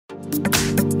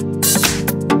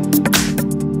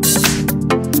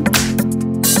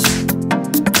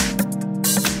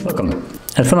Welcome.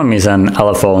 In front of me is an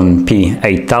ELEPHONE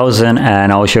P8000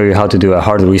 and I'll show you how to do a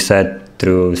hard reset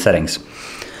through settings.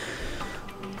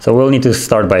 So we'll need to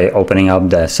start by opening up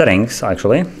the settings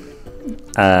actually.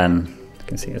 And you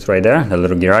can see it's right there, the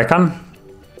little gear icon.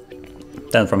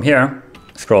 Then from here,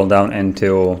 scroll down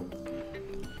into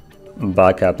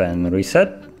backup and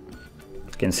reset.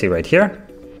 You can see right here.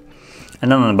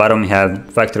 And then on the bottom you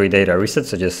have factory data reset,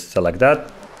 so just select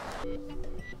that.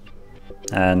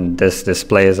 And this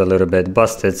display is a little bit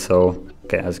busted, so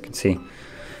okay, as you can see,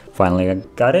 finally I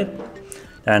got it.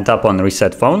 And tap on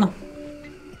reset phone.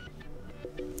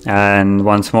 And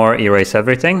once more erase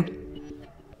everything.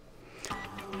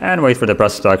 And wait for the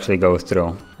process to actually go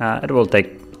through. It will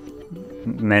take a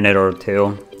minute or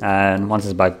two, and once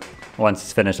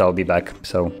it's finished, I'll be back.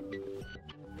 So.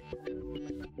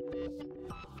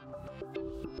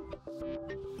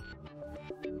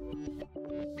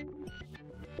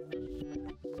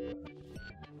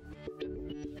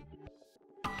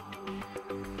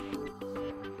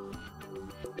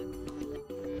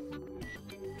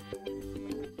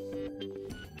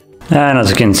 And as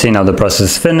you can see now the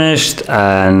process is finished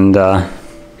and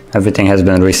everything has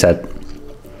been reset.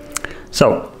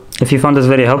 So if you found this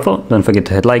video helpful, don't forget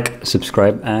to hit like,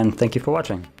 subscribe, and thank you for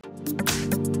watching.